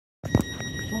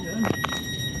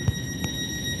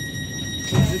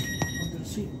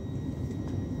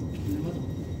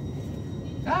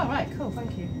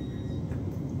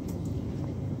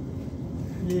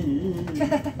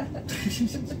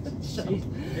Shut up.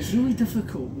 It's really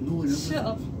difficult knowing everything. Shut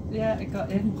up. Yeah, I got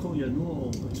you. People call you a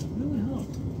know-it-all, but it's really hard.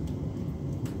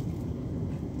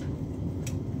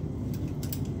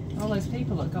 All those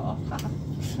people that got off.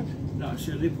 No,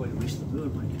 sure, they probably wasted their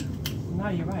bike. No,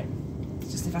 you're right.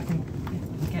 It's just if I can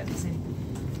get this in.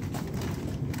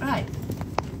 Right.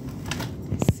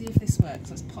 Let's see if this works.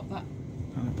 Let's pop that.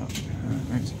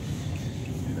 Right.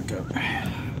 Here we go.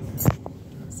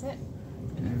 That's it.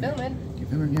 Filming. Keep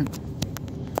filming again.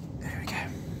 There we go.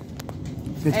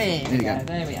 There you go.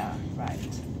 There we are. Right.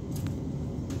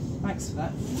 Thanks for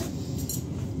that.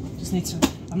 Just need to.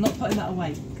 I'm not putting that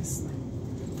away because I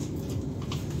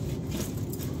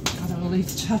don't want to leave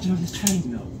the charger on the train.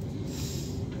 No.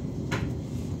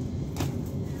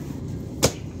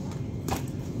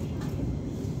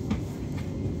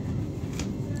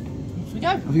 Off we go.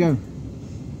 Off you go.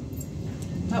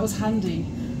 That was handy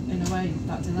in a way,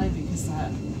 that delay, because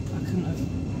I couldn't have.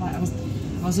 Like I was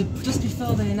just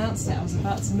before they announced it. I was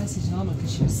about to message Norma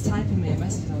because she was typing me a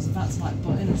message, and I was about to like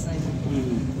butt in and say,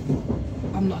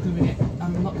 I'm not going to be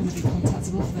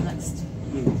contactable for the next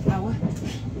hour.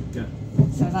 Yeah.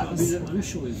 So that was. I mean,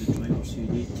 initially the driver said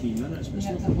 18 minutes, but it's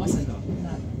Yeah, not that wasn't. like that. No.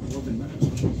 11 minutes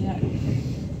or something. Yeah.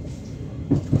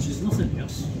 Which is nothing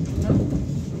else. No.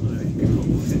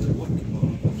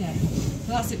 Yeah.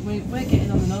 So that's it. We're getting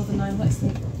on the Northern Line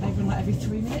every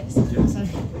 3 minutes. Yeah. So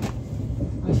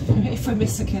if we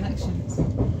miss a connection, I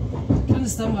can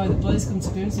understand why the boys come to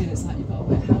Finsbury and it's like you've got to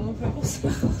wait how long for a bus.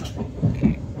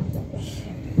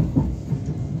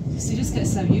 So you just get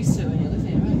so used to it when you live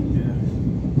here, right? Yeah.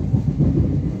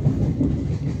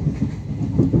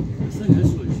 The thing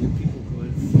is, though, is you people go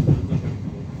in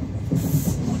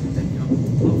then you have the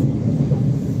platform.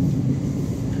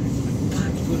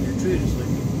 Packed on your train, it's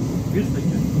like, you're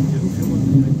thinking, you don't feel like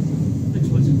the next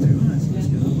one's in 2 minutes, let's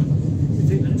get that one. You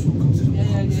think the next one comes in a Yeah.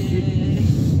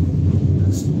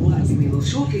 That's the one. We will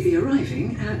shortly be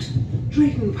arriving at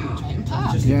Drayton Park. Drayton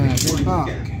Park. Yeah, Drayton Park.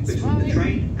 Between the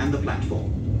train and the platform.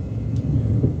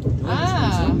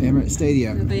 Ah. Emirates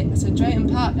Stadium. So Drayton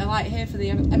Park, I like here for the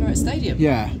Emirates Stadium.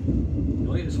 Yeah.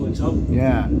 Right, this one's up.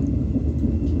 Yeah.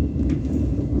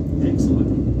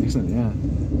 Excellent. Excellent, yeah.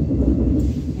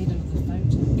 Need another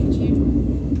photo. Could you?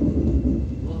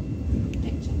 Well,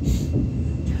 picture.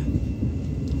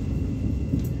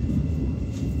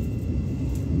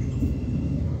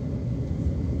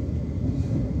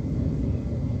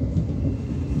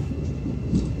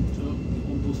 So,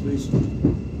 on both ways.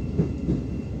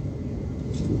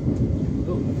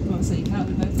 Oh, Oh, so you can't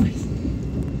be both ways.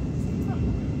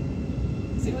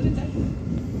 See what I did there?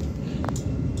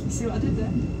 See what I did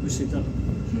there? we said that.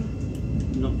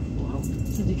 No, what happened?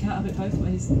 Said you can't have it both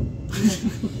ways.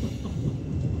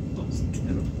 That's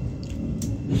terrible.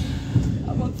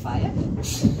 I'm on fire.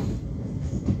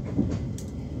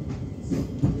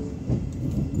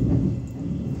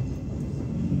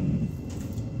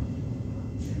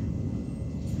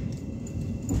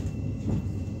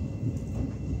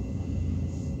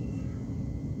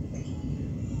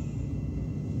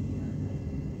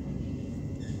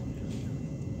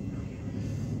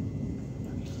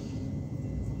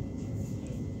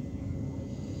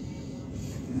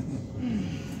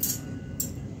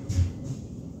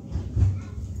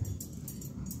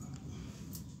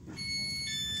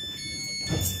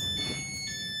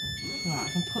 Right,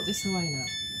 I can put this away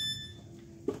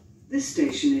now. This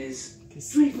station is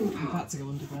Because Drayton if I'm about Park. to go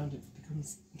underground, it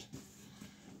becomes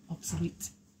obsolete.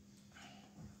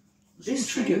 This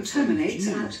train terminates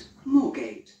at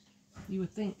Moorgate. You would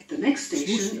think. The next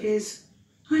station is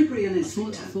Highbury and I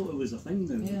Islington. thought it was a thing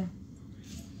then. Yeah.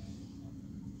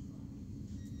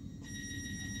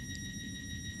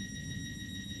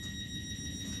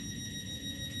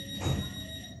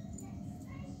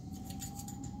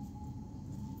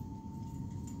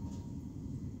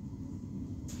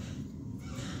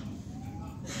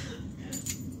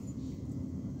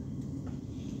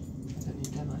 I don't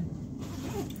need them either.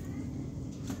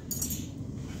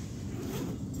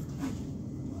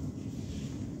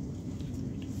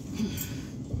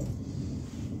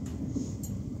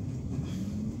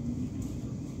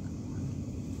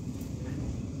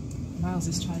 Miles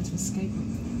is trying to escape.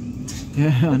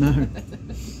 Yeah, I know.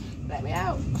 Let me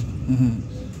out!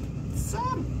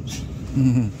 Sam!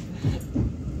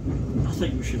 I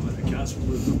think we should let the cats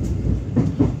play.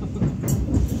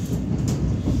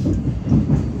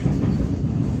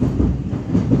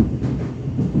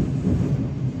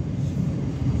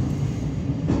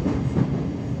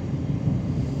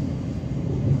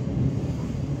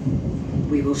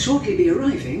 We will shortly be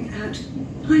arriving at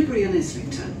Highbury and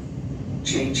Islington.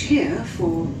 Change here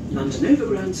for London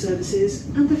Overground services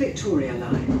and the Victoria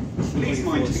line. Please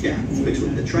mind the gap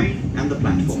between the train and the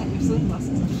platform. Take your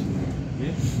sunglasses off.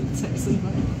 Yeah, Take your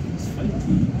sunglasses off. it's fine.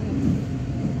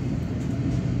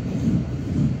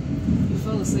 If you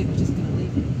fall asleep, we're just going to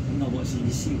leave you. No, but see,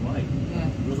 you see why? Yeah.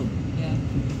 Rhythm. Yeah.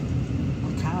 I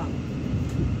can't.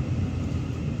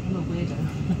 I'm a weirdo.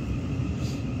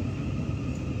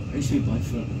 I used to be blind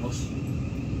for a bus,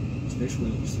 especially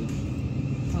upstairs.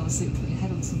 Fall asleep, put your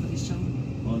head on somebody's shoulder.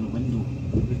 On the window,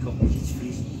 wake up, it's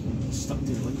freezing, stuck to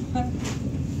the window.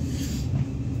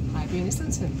 Highbury and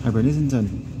Islington. Highbury and Islington.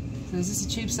 So is this a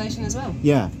tube station as well?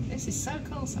 Yeah. This is so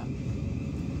cool, Sam.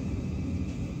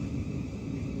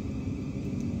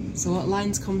 So what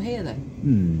lines come here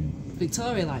then?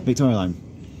 Victoria line? Victoria line.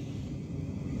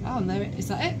 Oh, and there it is.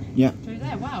 That it? Yeah. Through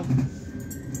there, wow.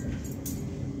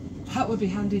 That would be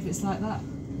handy if it's like that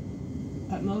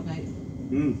at Moorgate.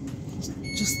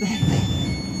 Just there.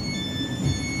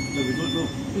 No, we don't know.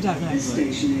 We don't know. This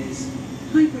station is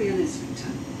Highbury and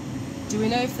Islington. Do we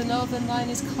know if the Northern line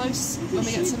is close when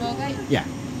we get to Moorgate? Yeah.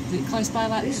 Is it close by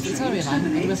like the This Victoria train line? Or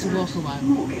do we have terminates to walk at a while?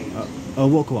 Moorgate.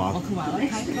 Walk a while. Walk a while, The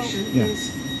next okay, station cool. Yeah. is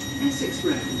Essex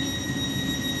Road.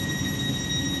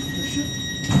 Oh shit.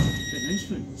 The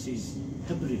announcement says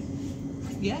Highbury.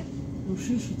 Yeah, Oh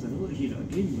shit, I don't want to hear it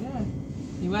again. yeah.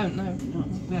 You won't, no. No.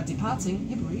 We are departing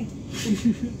Highbury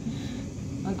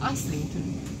and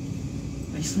Islington.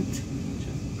 Iceland.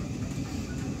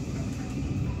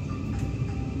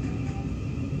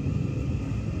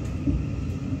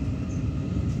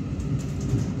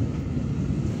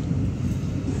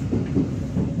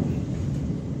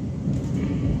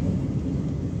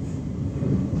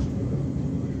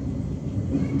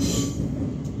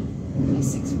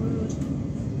 Essex Road.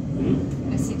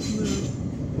 Essex Road.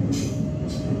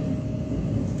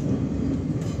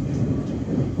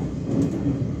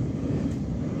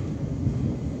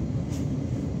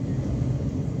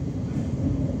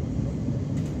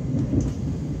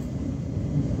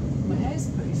 My hair's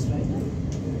pretty straight now.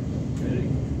 Very.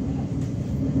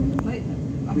 Wait,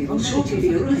 We will shortly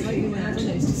be arriving at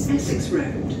Essex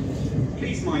Road.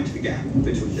 Please mind the gap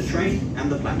between the train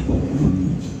and the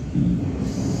platform.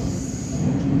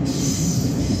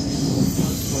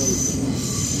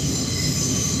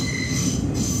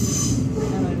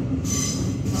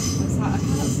 What's that? I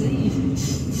can't see.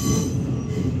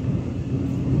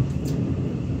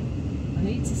 I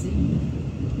need to see.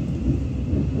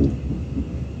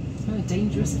 It's very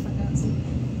dangerous if I can't see.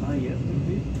 Ah, yeah, would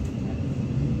be.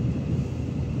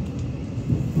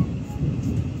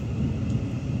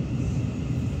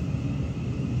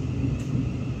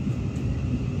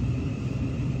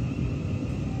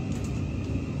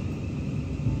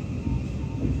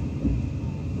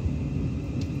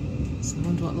 So I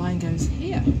wonder what line goes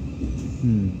here.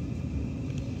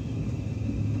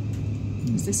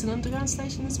 Is this an underground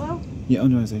station as well? Yeah,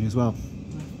 underground station as well.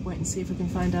 Wait and see if we can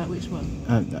find out which one.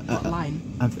 What line?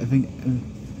 I think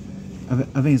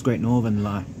it's Great Northern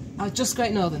line. Oh, just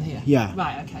Great Northern here? Yeah.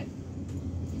 Right, okay.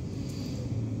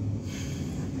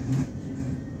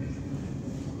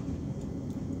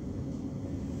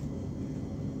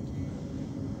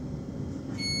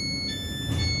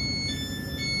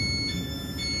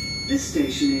 This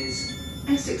station is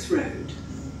Essex Road.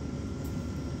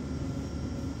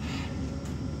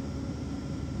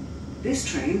 This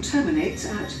train terminates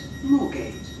at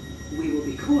Moorgate. We will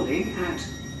be calling at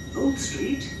Old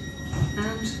Street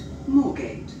and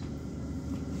Moorgate.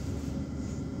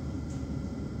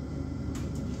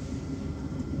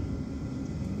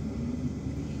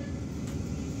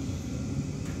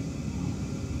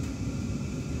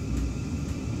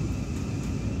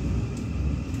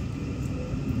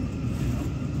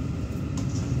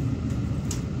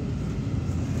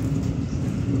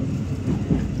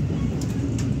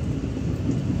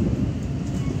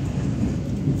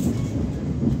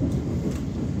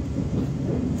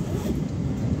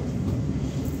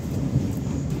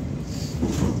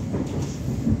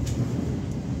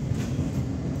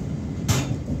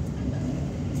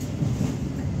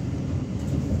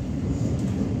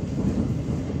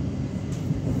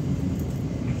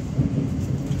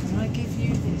 Can I give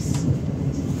you this?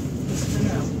 Just for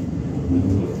now.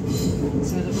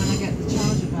 So that when I get the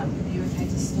charger back, are you okay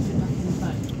to stuff it back in the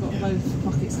phone? I've got both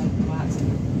pockets open by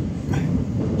accident.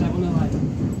 Don't want to like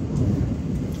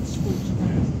squelch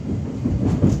about.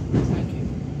 Thank you.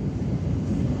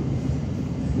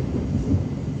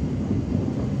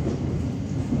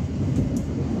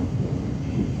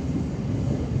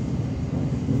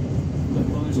 Like,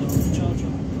 long as I'm on the charger.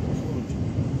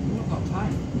 I've not got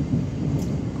time.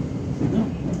 No.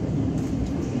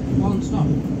 One stop.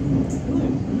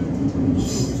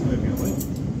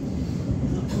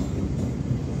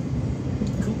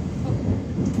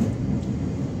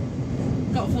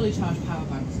 a fully charged power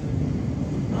bank, so.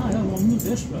 Ah, yeah, well, I'm not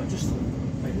desperate. I just thought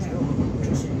maybe Yeah. I'll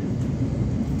trust you.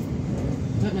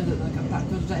 I don't know that they're that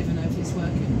good. I don't even know if it's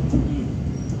working.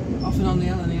 Often on the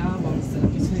L and the R ones that are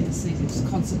between the seats, it just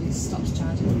constantly stops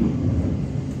charging.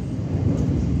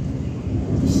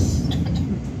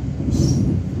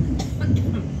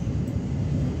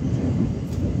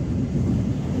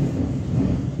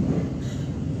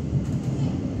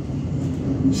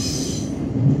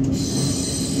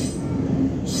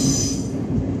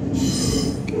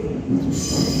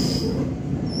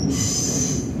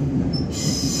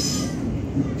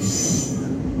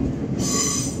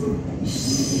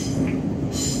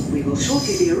 We will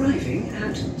shortly be arriving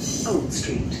at Old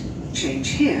Street. Change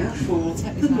here for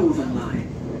the Northern Line.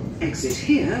 Exit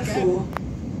here for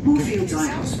Moorfields Eye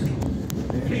Hospital.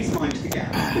 Please mind the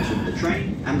gap between the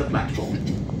train and the platform.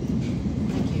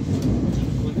 Thank you.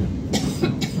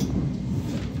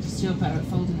 Just you're better at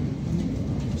folding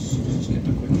it. Just get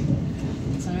that quickie.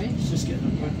 Sorry? Just get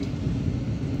that quickie.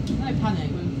 No panic.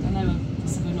 I know I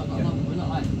said we've not got long, but we're not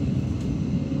like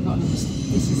we've got another.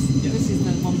 This is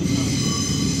the one before.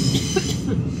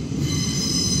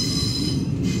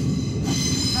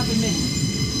 Have a mint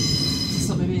to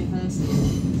stop me being thirsty.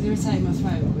 It's irritating my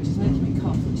throat, which is making me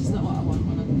cough, which is not what I want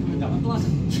when I'm coming back my bladder.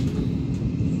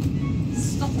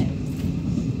 Stop it.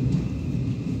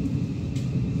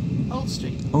 Old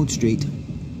Street. Old Street.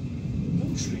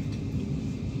 Old Street.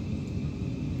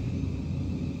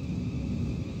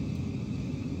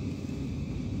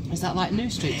 Is that like New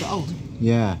Street but old?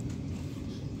 Yeah.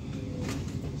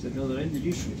 Is that the other end of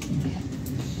New Street?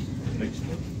 Next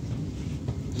one.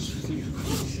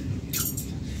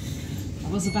 I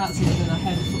was about to, but then I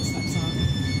heard the footsteps on.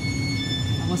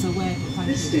 I was aware, but thank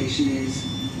This you. station is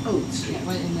Old Street. Yeah,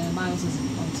 waiting there. Miles is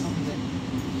on top of it.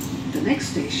 The next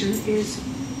station is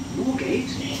Moorgate,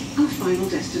 our final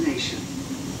destination.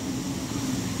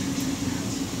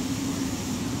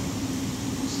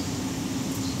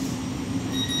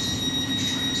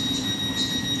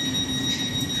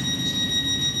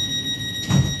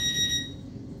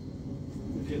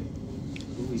 Look at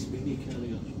all these mini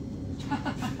carriers.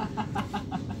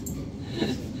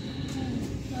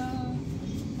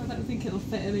 I don't think it'll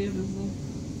fit any of them. Though.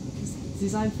 It's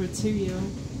designed for a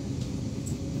 2-year-old.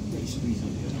 They squeeze on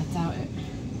I here. doubt it.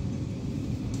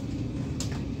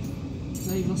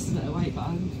 So you've lost a bit of weight, but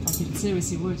I'd be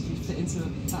seriously worried if you fit into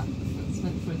that that's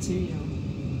meant for a 2-year-old.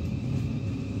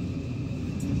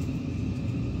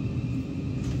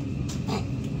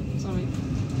 Sorry.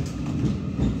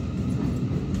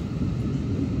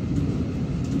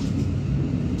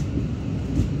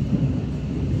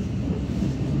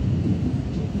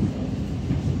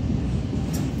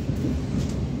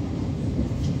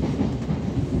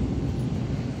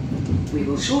 We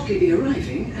will shortly be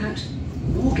arriving at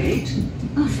Moorgate,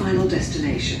 our final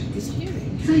destination. Is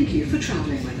hearing? Thank you for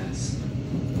travelling with us.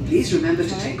 Please remember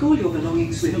to take all your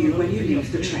belongings with you when you leave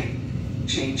the train.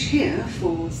 Change here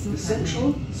for the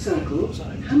Central, Circle,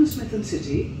 Hammersmith and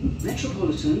City,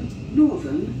 Metropolitan,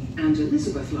 Northern and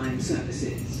Elizabeth line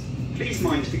services. Please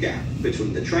mind the gap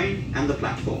between the train and the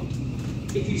platform.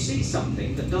 If you see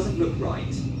something that doesn't look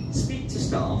right, speak to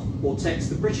staff or text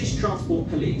the British Transport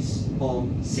Police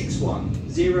on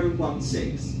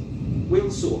 61016. We'll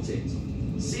sort it.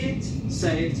 See it,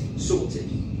 say it, sorted.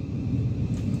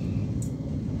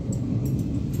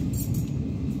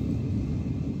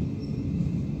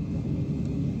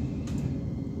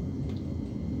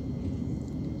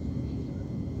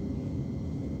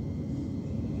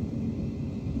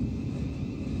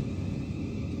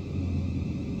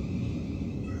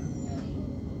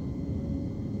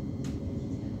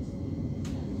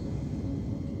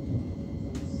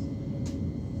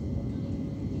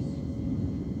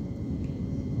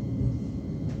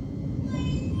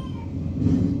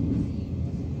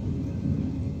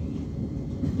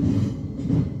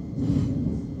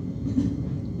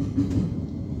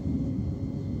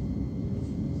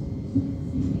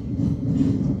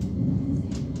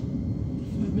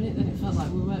 For a minute then it felt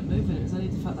like we weren't moving. It was only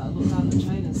the fact that I looked down the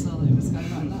train and saw that it was going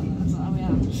like that. And I was like, oh yeah.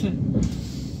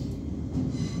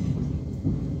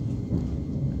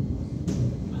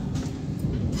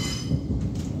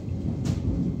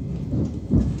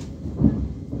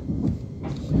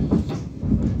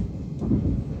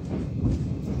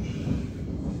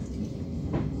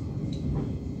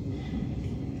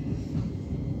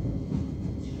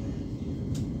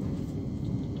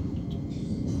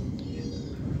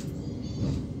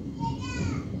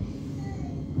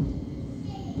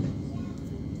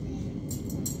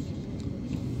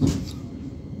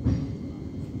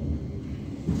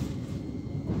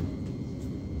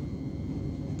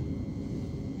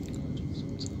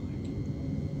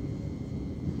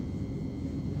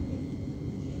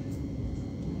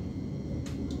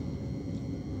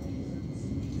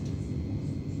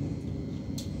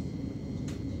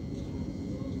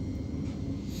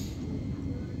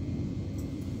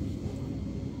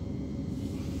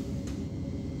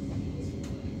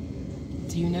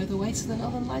 Do you know the way to the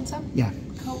Northern Line, Sam? Yeah.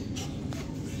 Cool.